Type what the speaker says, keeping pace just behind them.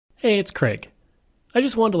Hey, it's Craig. I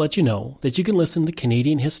just wanted to let you know that you can listen to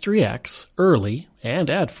Canadian History X early and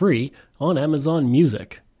ad-free on Amazon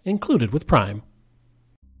Music, included with Prime.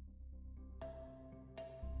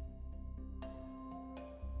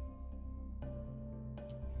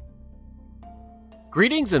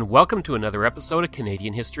 Greetings and welcome to another episode of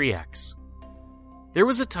Canadian History X. There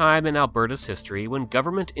was a time in Alberta's history when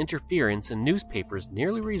government interference in newspapers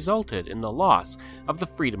nearly resulted in the loss of the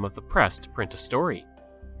freedom of the press to print a story.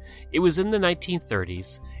 It was in the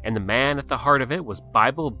 1930s, and the man at the heart of it was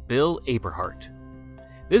Bible Bill Aberhart.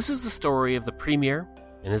 This is the story of the Premier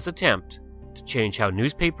and his attempt to change how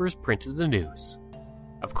newspapers printed the news.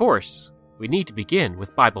 Of course, we need to begin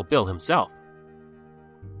with Bible Bill himself.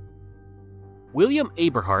 William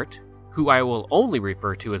Aberhart, who I will only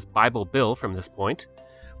refer to as Bible Bill from this point,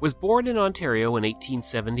 was born in Ontario in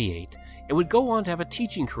 1878 and would go on to have a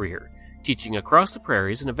teaching career, teaching across the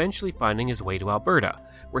prairies and eventually finding his way to Alberta,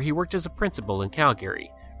 where he worked as a principal in Calgary,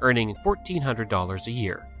 earning $1,400 a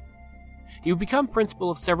year. He would become principal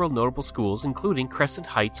of several notable schools, including Crescent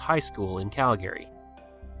Heights High School in Calgary.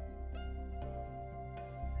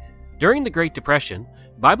 During the Great Depression,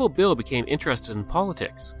 Bible Bill became interested in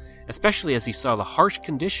politics, especially as he saw the harsh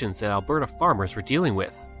conditions that Alberta farmers were dealing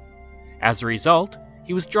with. As a result,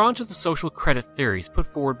 he was drawn to the social credit theories put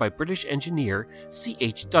forward by British engineer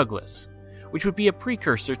C.H. Douglas, which would be a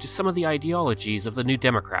precursor to some of the ideologies of the New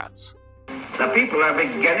Democrats. The people are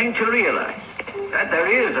beginning to realize that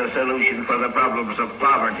there is a solution for the problems of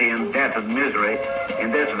poverty and debt and misery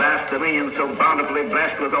in this vast dominion so bountifully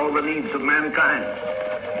blessed with all the needs of mankind.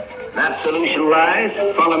 That solution lies,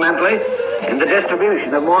 fundamentally, in the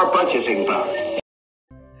distribution of more purchasing power.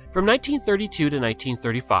 From 1932 to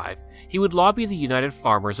 1935, he would lobby the United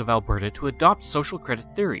Farmers of Alberta to adopt social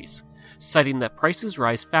credit theories, citing that prices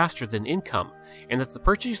rise faster than income and that the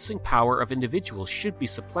purchasing power of individuals should be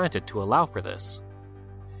supplanted to allow for this.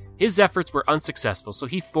 His efforts were unsuccessful, so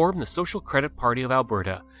he formed the Social Credit Party of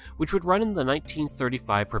Alberta, which would run in the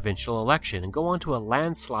 1935 provincial election and go on to a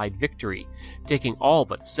landslide victory, taking all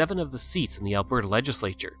but 7 of the seats in the Alberta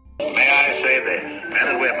legislature. May I say this, men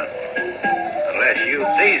and women, unless you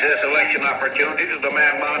seize this election opportunity to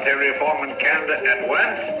demand monetary reform in Canada at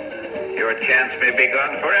once, your chance may be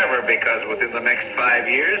gone forever, because within the next 5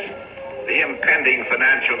 years, the impending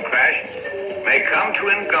financial crash may come to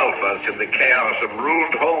engulf us in the chaos of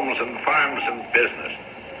ruined homes and farms and business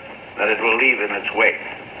that it will leave in its wake.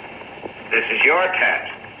 This is your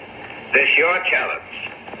task. This your challenge.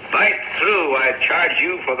 Fight through, I charge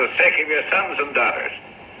you, for the sake of your sons and daughters.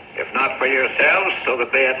 If not for yourselves, so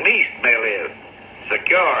that they at least may live,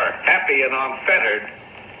 secure, happy, and unfettered,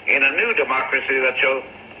 in a new democracy that shall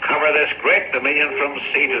cover this great dominion from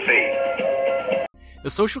sea to sea. The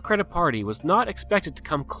Social Credit Party was not expected to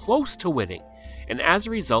come close to winning, and as a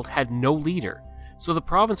result had no leader, so the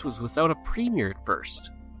province was without a premier at first.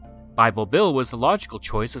 Bible Bill was the logical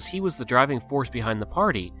choice, as he was the driving force behind the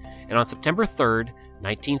party, and on September 3rd,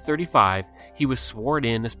 1935, he was sworn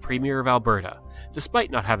in as Premier of Alberta, despite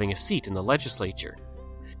not having a seat in the legislature.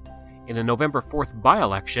 In a November 4th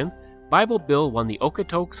by-election, Bible Bill won the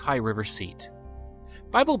Okotoks High River seat.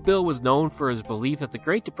 Bible Bill was known for his belief that the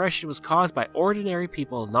Great Depression was caused by ordinary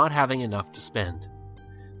people not having enough to spend.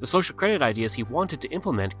 The social credit ideas he wanted to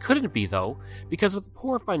implement couldn't be, though, because of the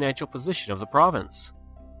poor financial position of the province.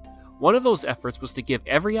 One of those efforts was to give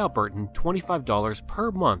every Albertan $25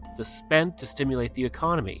 per month to spend to stimulate the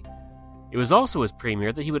economy. It was also as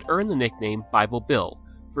Premier that he would earn the nickname Bible Bill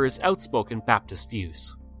for his outspoken Baptist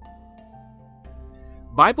views.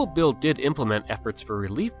 Bible Bill did implement efforts for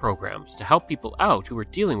relief programs to help people out who were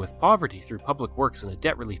dealing with poverty through public works and a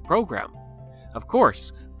debt relief program. Of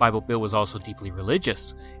course, Bible Bill was also deeply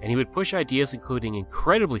religious, and he would push ideas including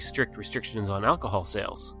incredibly strict restrictions on alcohol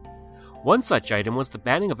sales. One such item was the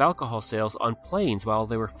banning of alcohol sales on planes while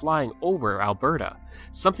they were flying over Alberta,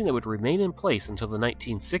 something that would remain in place until the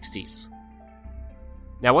 1960s.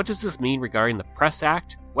 Now, what does this mean regarding the Press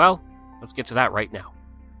Act? Well, let's get to that right now.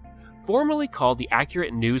 Formerly called the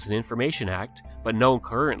Accurate News and Information Act, but known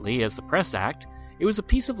currently as the Press Act, it was a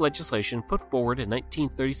piece of legislation put forward in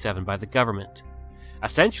 1937 by the government.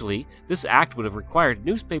 Essentially, this act would have required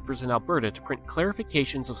newspapers in Alberta to print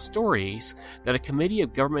clarifications of stories that a committee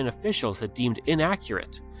of government officials had deemed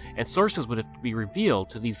inaccurate, and sources would have to be revealed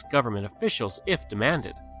to these government officials if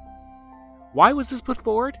demanded. Why was this put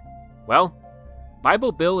forward? Well,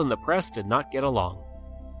 Bible Bill and the press did not get along.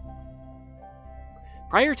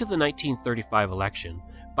 Prior to the 1935 election,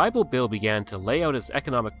 Bible Bill began to lay out his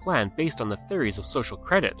economic plan based on the theories of social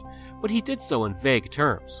credit, but he did so in vague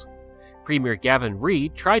terms. Premier Gavin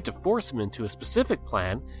Reid tried to force him into a specific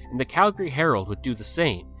plan, and the Calgary Herald would do the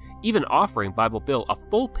same, even offering Bible Bill a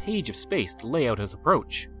full page of space to lay out his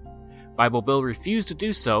approach. Bible Bill refused to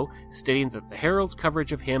do so, stating that the Herald's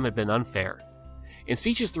coverage of him had been unfair. In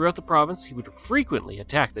speeches throughout the province, he would frequently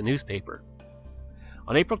attack the newspaper.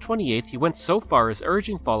 On April 28th, he went so far as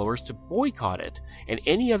urging followers to boycott it and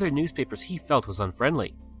any other newspapers he felt was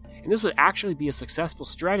unfriendly. And this would actually be a successful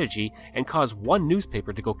strategy and cause one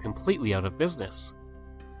newspaper to go completely out of business.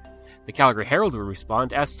 The Calgary Herald would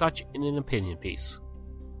respond as such in an opinion piece.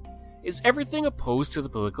 Is everything opposed to the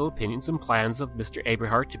political opinions and plans of Mr.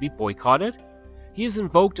 Eberhart to be boycotted? He has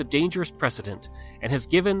invoked a dangerous precedent and has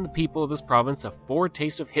given the people of this province a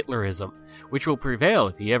foretaste of Hitlerism, which will prevail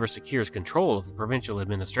if he ever secures control of the provincial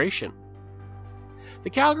administration. The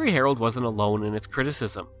Calgary Herald wasn't alone in its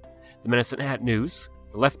criticism. The Medicine Hat News,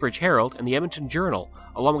 the Lethbridge Herald, and the Edmonton Journal,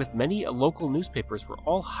 along with many local newspapers, were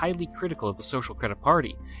all highly critical of the Social Credit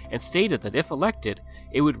Party and stated that if elected,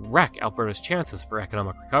 it would wreck Alberta's chances for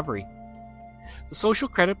economic recovery. The Social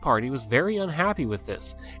Credit Party was very unhappy with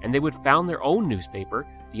this, and they would found their own newspaper,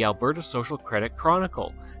 the Alberta Social Credit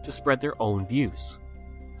Chronicle, to spread their own views.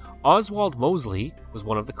 Oswald Mosley was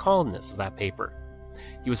one of the columnists of that paper.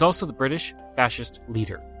 He was also the British fascist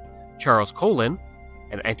leader. Charles Colin,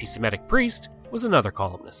 an anti-Semitic priest, was another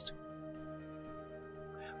columnist.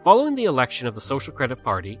 Following the election of the Social Credit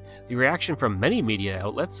Party, the reaction from many media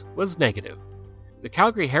outlets was negative. The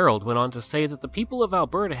Calgary Herald went on to say that the people of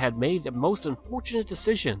Alberta had made a most unfortunate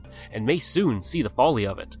decision and may soon see the folly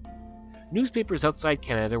of it. Newspapers outside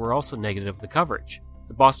Canada were also negative of the coverage.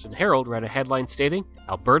 The Boston Herald ran a headline stating,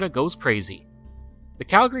 "Alberta goes crazy." The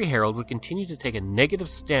Calgary Herald would continue to take a negative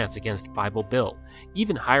stance against Bible Bill,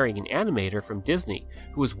 even hiring an animator from Disney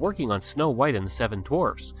who was working on Snow White and the Seven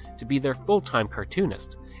Dwarfs to be their full-time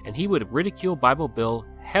cartoonist, and he would ridicule Bible Bill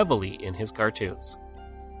heavily in his cartoons.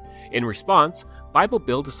 In response, Bible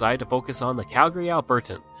Bill decided to focus on the Calgary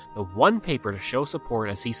Albertan, the one paper to show support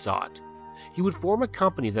as he saw it. He would form a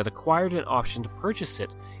company that acquired an option to purchase it,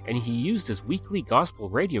 and he used his weekly gospel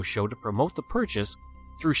radio show to promote the purchase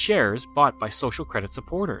through shares bought by Social Credit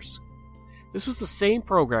supporters. This was the same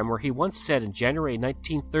program where he once said in January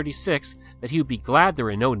 1936 that he would be glad there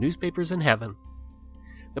were no newspapers in heaven.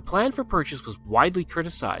 The plan for purchase was widely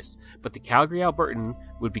criticized, but the Calgary Albertan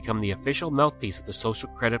would become the official mouthpiece of the Social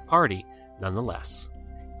Credit Party nonetheless,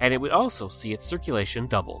 and it would also see its circulation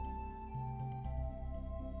double.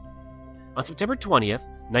 On September 20th,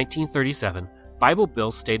 1937, Bible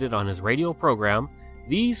Bill stated on his radio program,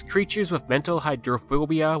 "These creatures with mental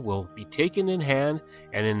hydrophobia will be taken in hand,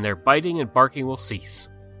 and in their biting and barking will cease."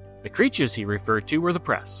 The creatures he referred to were the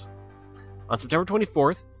press. On September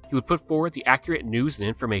 24th, he would put forward the Accurate News and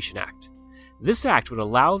Information Act. This act would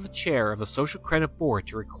allow the chair of the Social Credit Board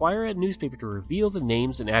to require a newspaper to reveal the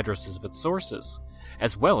names and addresses of its sources,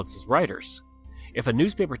 as well as its writers. If a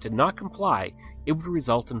newspaper did not comply, it would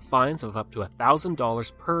result in fines of up to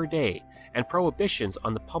 $1,000 per day and prohibitions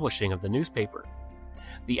on the publishing of the newspaper.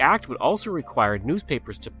 The act would also require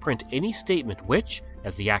newspapers to print any statement which,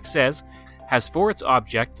 as the act says, has for its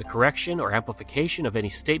object the correction or amplification of any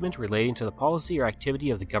statement relating to the policy or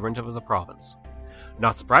activity of the government of the province.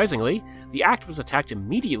 Not surprisingly, the act was attacked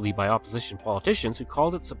immediately by opposition politicians who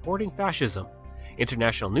called it supporting fascism.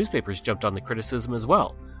 International newspapers jumped on the criticism as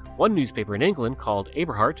well. One newspaper in England called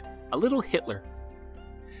Eberhart a little Hitler.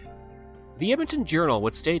 The Edmonton Journal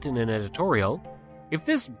would state in an editorial, "If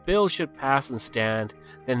this bill should pass and stand,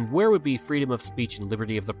 then where would be freedom of speech and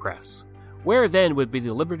liberty of the press? Where then would be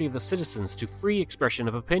the liberty of the citizens to free expression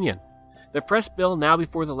of opinion? The press bill now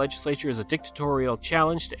before the legislature is a dictatorial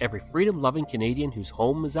challenge to every freedom-loving Canadian whose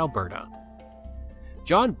home is Alberta."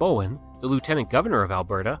 John Bowen, the Lieutenant Governor of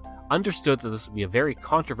Alberta, understood that this would be a very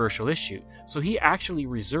controversial issue, so he actually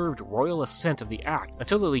reserved royal assent of the act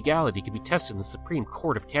until the legality could be tested in the Supreme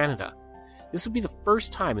Court of Canada. This would be the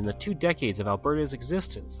first time in the 2 decades of Alberta's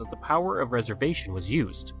existence that the power of reservation was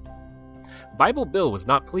used. Bible Bill was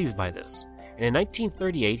not pleased by this, and in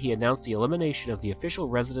 1938 he announced the elimination of the official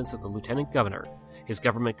residence of the Lieutenant Governor, his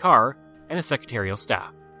government car, and his secretarial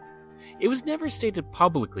staff. It was never stated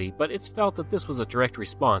publicly, but it's felt that this was a direct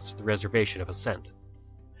response to the reservation of assent.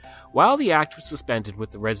 While the act was suspended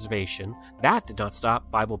with the reservation, that did not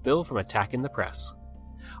stop Bible Bill from attacking the press.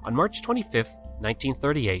 On March 25,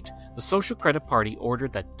 1938, the Social Credit Party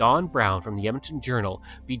ordered that Don Brown from the Edmonton Journal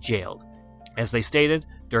be jailed, as they stated,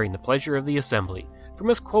 during the pleasure of the Assembly, for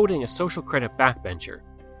misquoting a social credit backbencher,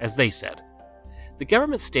 as they said. The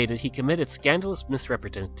government stated he committed scandalous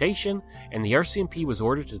misrepresentation, and the RCMP was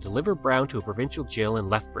ordered to deliver Brown to a provincial jail in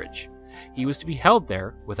Lethbridge. He was to be held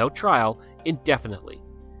there, without trial, indefinitely.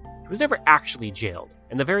 He was never actually jailed,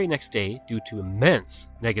 and the very next day, due to immense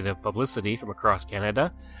negative publicity from across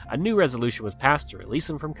Canada, a new resolution was passed to release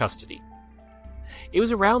him from custody. It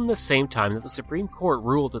was around the same time that the Supreme Court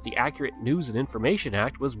ruled that the Accurate News and Information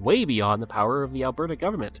Act was way beyond the power of the Alberta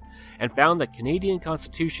government, and found that Canadian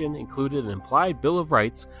Constitution included an implied Bill of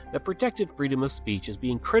Rights that protected freedom of speech as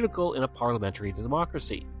being critical in a parliamentary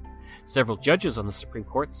democracy. Several judges on the Supreme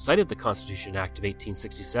Court cited the Constitution Act of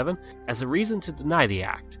 1867 as a reason to deny the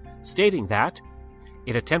act, stating that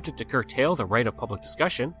it attempted to curtail the right of public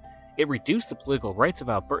discussion, it reduced the political rights of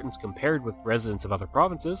Albertans compared with residents of other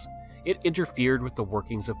provinces, it interfered with the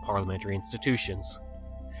workings of parliamentary institutions.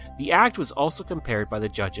 The act was also compared by the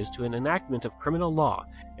judges to an enactment of criminal law,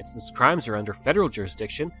 and since crimes are under federal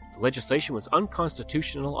jurisdiction, the legislation was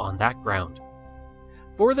unconstitutional on that ground.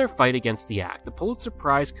 For their fight against the act, the Pulitzer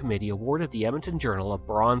Prize Committee awarded the Edmonton Journal a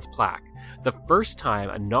bronze plaque, the first time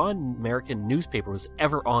a non-American newspaper was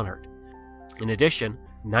ever honored. In addition,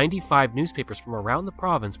 95 newspapers from around the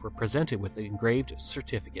province were presented with engraved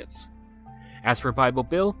certificates. As for Bible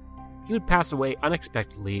Bill, he would pass away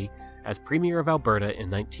unexpectedly as Premier of Alberta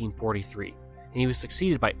in 1943, and he was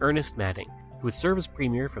succeeded by Ernest Manning, who would serve as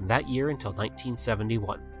Premier from that year until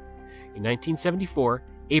 1971. In 1974,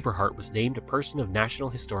 Aberhart was named a person of national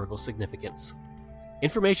historical significance.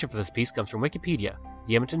 Information for this piece comes from Wikipedia,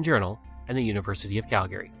 the Edmonton Journal, and the University of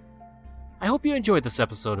Calgary. I hope you enjoyed this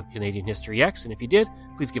episode of Canadian History X, and if you did,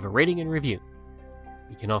 please give a rating and review.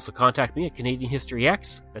 You can also contact me at Canadian History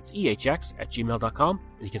X, that's ehx@gmail.com,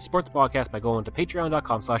 and you can support the podcast by going to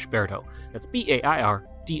patreon.com/Bairdo, that's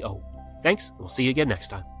Bairdo. Thanks, and we'll see you again next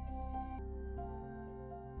time.